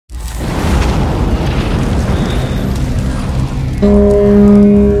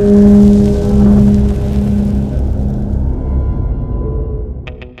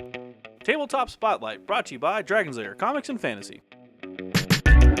Tabletop Spotlight, brought to you by Dragon's Lair Comics and Fantasy.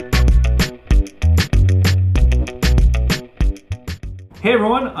 Hey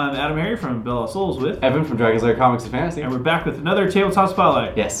everyone, I'm AdamHarry from Bella Souls with Evan from Dragon's Lair Comics and Fantasy. And we're back with another Tabletop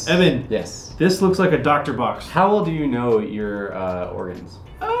Spotlight. Yes. Evan. Yes. This looks like a doctor box. How well do you know your organs?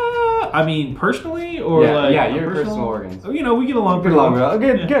 I mean, personally, or your personal organs. You know, we get along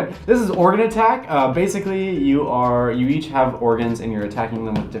Good. Yeah. Good. This is organ attack. Basically, you each have organs, and you're attacking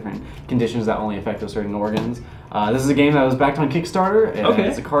them with different conditions that only affect those certain organs. This is a game that was backed on Kickstarter. Okay.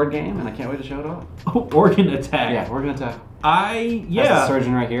 It's a card game, and I can't wait to show it off. Oh, organ attack. Yeah, organ attack. That's the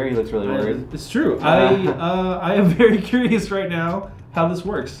surgeon right here. He looks really worried. It's true. I am very curious right now how this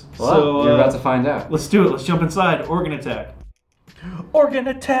works. Well, so you're about to find out. Let's do it. Let's jump inside. Organ attack. Organ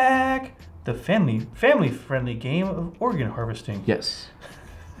attack. The family-friendly game of organ harvesting. Yes.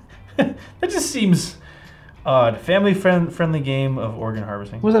 That just seems odd. Family-friendly game of organ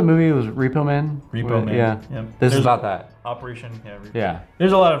harvesting. What was that movie? It was Repo Man? Repo Man. Yeah. Yep. This is about that. Operation. Yeah. Repo. Yeah.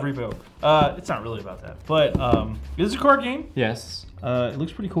 There's a lot of repo. It's not really about that, but it is a card game. Yes. It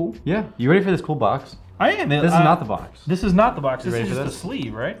looks pretty cool. Yeah. You ready for this cool box? I am. This is not the box. This is not the box. This ready is for just this? the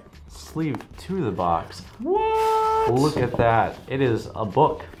sleeve, right? Sleeve to the box. What? Look at that. It is a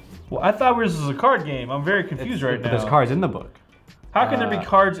book. Well, I thought this was a card game. I'm very confused right now. But there's cards in the book. How can there be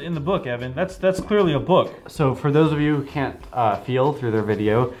cards in the book, Evan? That's clearly a book. So for those of you who can't feel through their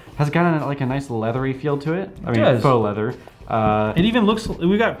video, it has got like a nice leathery feel to it. I mean, faux leather. It even looks.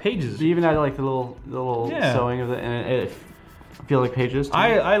 We got pages. We even had like the little sewing of it, and it feels like pages.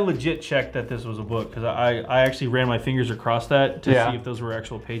 I legit checked that this was a book because I actually ran my fingers across that to see if those were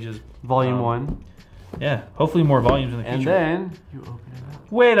actual pages. Volume 1. Yeah, hopefully more volumes in the future. And then you open it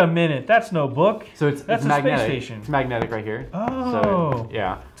up. Wait a minute, that's no book. So that's a magnetic. Space Station. It's magnetic right here. Oh. So,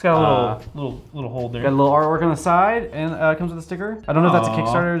 yeah. It's got a little hold there. Got a little artwork on the side, and it comes with a sticker. I don't know if that's a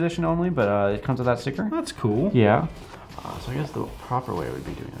Kickstarter edition only, but it comes with that sticker. That's cool. Yeah. So I guess the proper way would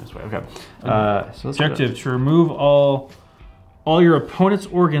be doing it this way. Okay. So let's objective to remove all your opponent's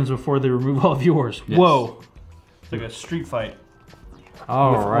organs before they remove all of yours. Yes. Whoa. It's like a street fight.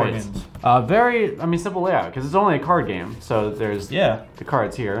 All right. Very, simple layout because it's only a card game. So there's the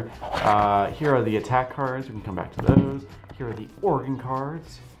cards here. Here are the attack cards. We can come back to those. Here are the organ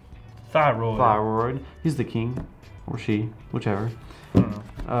cards. Thyroid. He's the king, or she, whichever.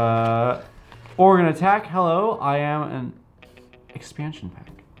 Organ attack. Hello, I am an expansion pack.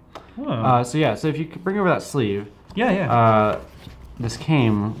 So if you could bring over that sleeve. This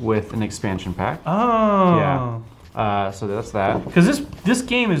came with an expansion pack. Oh. Yeah. So that's that. Because this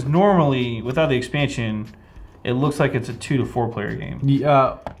game is normally, without the expansion, it looks like it's a 2 to 4 player game. Yes.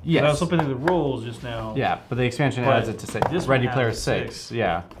 I was looking at the rules just now. Yeah, but the expansion adds it to 6. This Ready Player 6.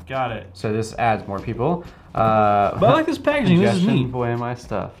 Yeah. Got it. So this adds more people. But I like this packaging. This is neat. Boy, am I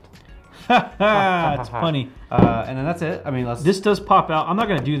stuffed. It's funny. And then that's it. This does pop out. I'm not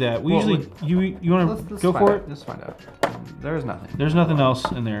gonna do that. We usually you want to go for it? Let's find out. There's nothing. There's nothing else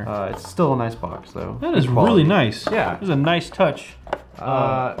in there. It's still a nice box though. That is really nice. Yeah. This is a nice touch. The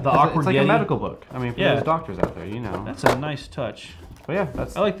awkward. It's like Yeti. a medical book. For those doctors out there, you know. That's a nice touch. But yeah,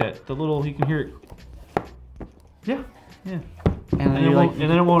 that's. I like that. The little you can hear it. Yeah. Yeah. And then,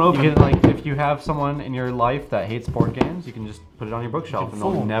 then it won't open. You can, if you have someone in your life that hates board games, you can just put it on your bookshelf and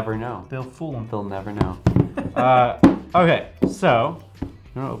they'll never know. They'll fool them. They'll never know. Okay, so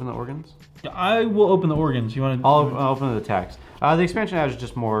you want to open the organs? I will open the organs. You want to? I'll open the attacks. The expansion adds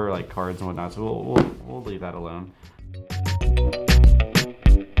just more like cards and whatnot, so we'll leave that alone.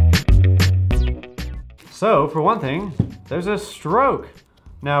 So for one thing, there's a stroke.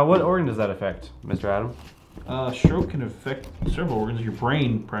 Now, what organ does that affect, Mr. Adam? Stroke can affect several organs, your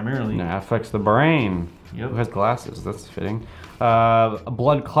brain primarily. No, it affects the brain. Yep. Who has glasses? That's fitting. A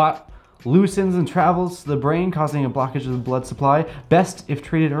blood clot loosens and travels to the brain, causing a blockage of the blood supply. Best if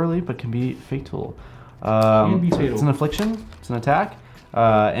treated early, but can be fatal. It's an affliction. It's an attack.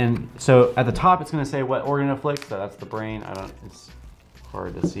 And so at the top, it's going to say what organ afflicts. So that's the brain. It's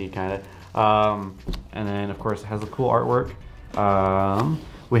hard to see, kind of. And then, of course, it has the cool artwork.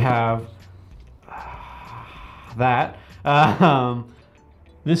 We have that.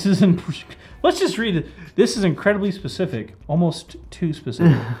 This is let's just read it. This is incredibly specific, almost too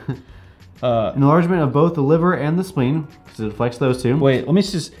specific. Enlargement of both the liver and the spleen, because it affects those two. Wait, let me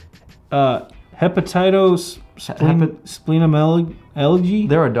just splenomegaly.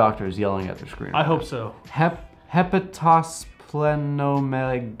 There are doctors yelling at their screen. I hope so.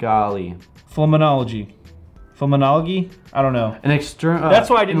 Hepatosplenomegaly. Pulmonology? I don't know. That's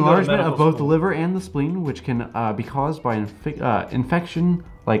why I didn't enlargement of both school. the liver and the spleen, which can be caused by infection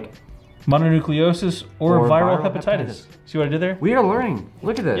like mononucleosis, or viral hepatitis. See what I did there? We are learning.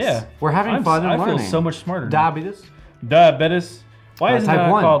 Look at this. Yeah. We're having fun and learning. I feel so much smarter. Diabetes. Diabetes. Why isn't that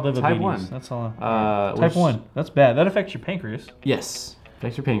called liver Type diabetes? 1. That's all. Type 1. That's bad. That affects your pancreas. Yes.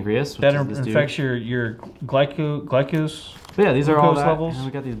 Affects your pancreas. That affects your glycose. But yeah, these are all that. Levels. And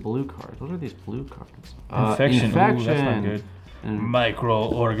we got these blue cards. What are these blue cards? Infection. Ooh, that's not good.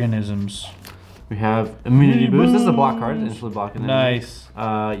 Microorganisms. We have immunity boost. This is a block card. Instantly blocking. Nice.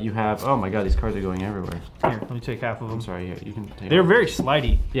 You have. Oh my god, these cards are going everywhere. Here, let me take half of them. I'm sorry. Here, you can take. They're very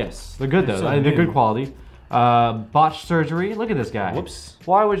slidey. Yes, they're good though. They're good quality. Botched surgery. Look at this guy. Whoops.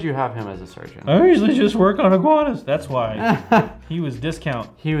 Why would you have him as a surgeon? I usually just work on iguanas. That's why. He was discount.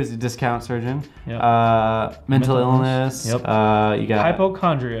 He was a discount surgeon. Yep. Mental illness. Yep. You got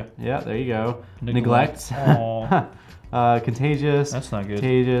hypochondria. Yeah, there you go. Neglect. Contagious. That's not good.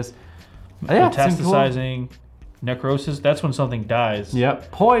 Contagious. Yeah, metastasizing. Cool. Necrosis. That's when something dies.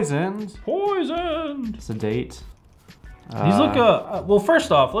 Yep. Poisoned. Poisoned. Sedate. These look, well,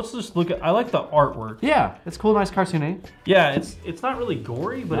 first off, let's just look at, I like the artwork. Yeah, it's cool, nice cartoony. Yeah, it's not really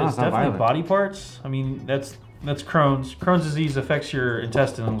gory, but it's definitely violent. Body parts. I mean, that's Crohn's. Crohn's disease affects your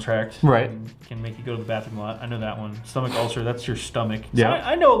intestinal tract. Right. Can make you go to the bathroom a lot. I know that one. Stomach ulcer, that's your stomach. Yeah. So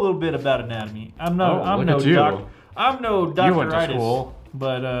I know a little bit about anatomy. I'm no doctoritis. You went to school.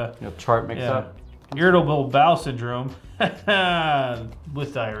 But, chart mix up. Irritable bowel syndrome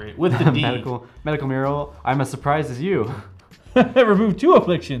with diarrhea, with the D. medical mural. I'm as surprised as you. Remove 2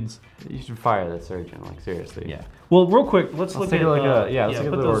 afflictions. You should fire that surgeon, like seriously. Yeah. Well, real quick, let's look at let's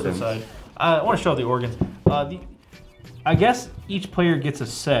look at the organs. Aside. I want to show the organs. I guess each player gets a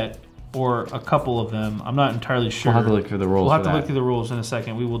set or a couple of them. I'm not entirely sure. We'll have to look through the rules. We'll have to look through the rules in a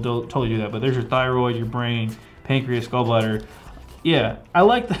second. We will totally do that. But there's your thyroid, your brain, pancreas, gallbladder. Yeah, I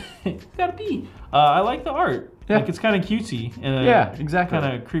like the. Gotta pee. I like the art. Yeah. Like it's kind of cutesy. And yeah, exactly.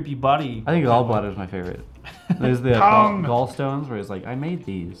 Kind of creepy body. I think gallbladder is my favorite. There's the gallstones where it's like I made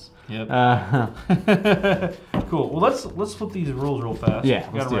these. Yep. Cool. Well, let's flip these rules real fast. Yeah,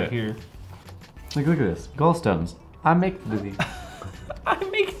 we got them right here. Look at this. Gallstones. I make these. I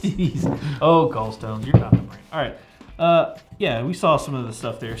make these. Oh, gallstones. You're not the brain. All right. Yeah, we saw some of the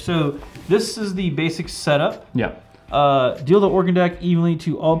stuff there. So this is the basic setup. Yeah. Deal the organ deck evenly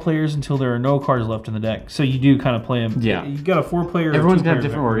to all players until there are no cards left in the deck. So you do kind of play them. Yeah. You got a 4-player. Everyone's gonna have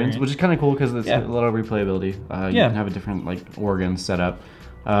different organs, which is kind of cool because it's a lot of replayability. You can have a different organs set up.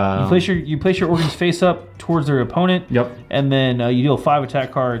 You place your organs face up towards their opponent. Yep. And then you deal 5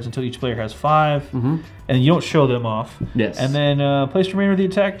 attack cards until each player has 5. Mm-hmm. And you don't show them off. Yes. And then place the remainder of the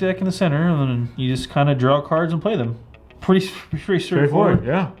attack deck in the center, and then you just kind of draw cards and play them. Pretty straightforward.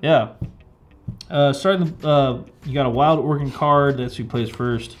 Yeah. Yeah. You got a wild organ card. That's who plays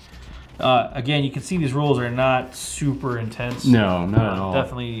first. Again, you can see these rules are not super intense. No, not at all.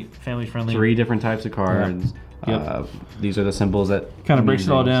 Definitely family friendly. 3 different types of cards. Yep. These are the symbols that kind of breaks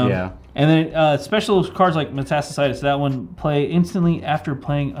it all down. Yeah. And then special cards like Metastasitis, that one play instantly after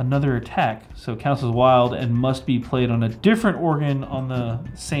playing another attack. So it counts as wild and must be played on a different organ on the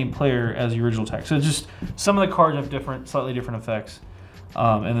same player as the original attack. So it's just some of the cards have slightly different effects.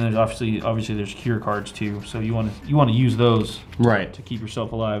 And then there's obviously there's cure cards too. So you want to use those to keep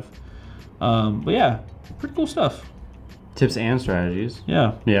yourself alive. But yeah, pretty cool stuff. Tips and strategies.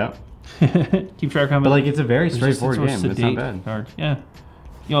 Yeah. Yeah. Keep track of them. But it's a very straightforward game. It's not bad. Card. Yeah.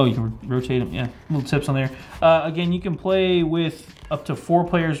 Oh, you can rotate them. Yeah. Little tips on there. Again, you can play with up to 4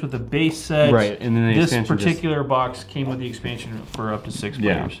 players with a base set. Right. And then this particular box came with the expansion for up to 6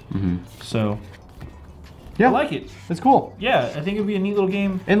 players. Mm-hmm. So. Yeah. I like it. It's cool. Yeah, I think it'd be a neat little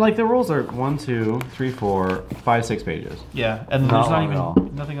game. And the rules are 1, 2, 3, 4, 5, 6 pages. Yeah, and there's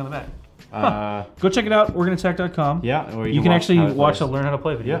nothing on the back. Go check it out, organattack.com. Yeah, or you can actually watch a learn how to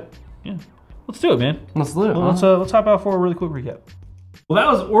play video. Yeah. Let's do it, man. Let's do it. Well, let's hop out for a really quick recap. Well, that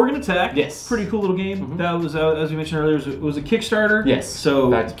was Organ Attack. Yes. Pretty cool little game. Mm-hmm. That was, as we mentioned earlier, it was a Kickstarter. Yes. So,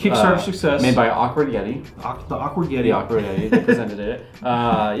 Kickstarter success. Made by Awkward Yeti. The Awkward Yeti. The Awkward Yeti. They presented it.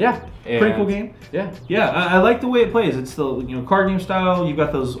 Yeah. Pretty cool game. Yeah. Yeah, I like the way it plays. It's still, card game style. You've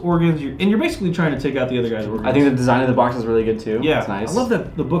got those organs. You're basically trying to take out the other guy's organs. I think the design of the box is really good, too. Yeah. It's nice. I love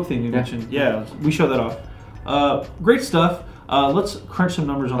the book thing you mentioned. Yeah, we showed that off. Great stuff. Let's crunch some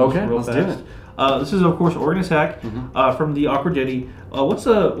numbers on this real fast. Let's do it. This is, of course, Organ Attack from the Awkward Yeti. What's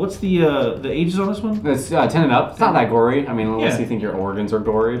the ages on this one? It's 10 and up. It's not that gory. I mean, unless you think your organs are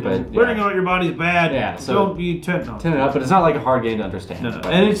gory, but learning about your body's bad. Yeah, so don't be 10. No. 10 and up, but it's not like a hard game to understand. No.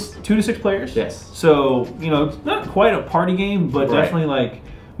 And it's 2 to 6 players. Yes. So it's not quite a party game, but definitely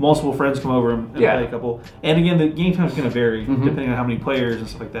multiple friends come over and play a couple. And again, the game time is going to vary depending on how many players and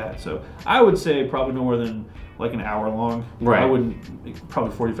stuff like that. So I would say probably no more than like an hour long. Right. I wouldn't,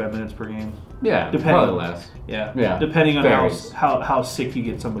 probably 45 minutes per game. Yeah, probably less. Yeah. Depending on how sick you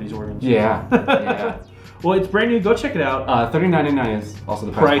get somebody's organs. Yeah. Yeah. Well, it's brand new. Go check it out. $30.99 is also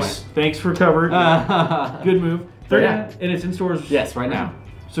the price point. Thanks for covering. Good move. $30, and it's in stores. Yes, right now.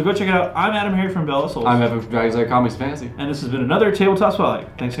 So go check it out. I'm AdamHarry from Bella Souls. I'm Evan from Dragon's Lair Comics Fantasy. And this has been another Tabletop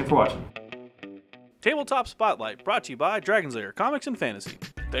Spotlight. Thanks again for watching. Tabletop Spotlight brought to you by Dragon's Lair Comics and Fantasy.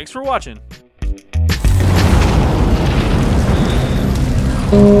 Thanks for watching.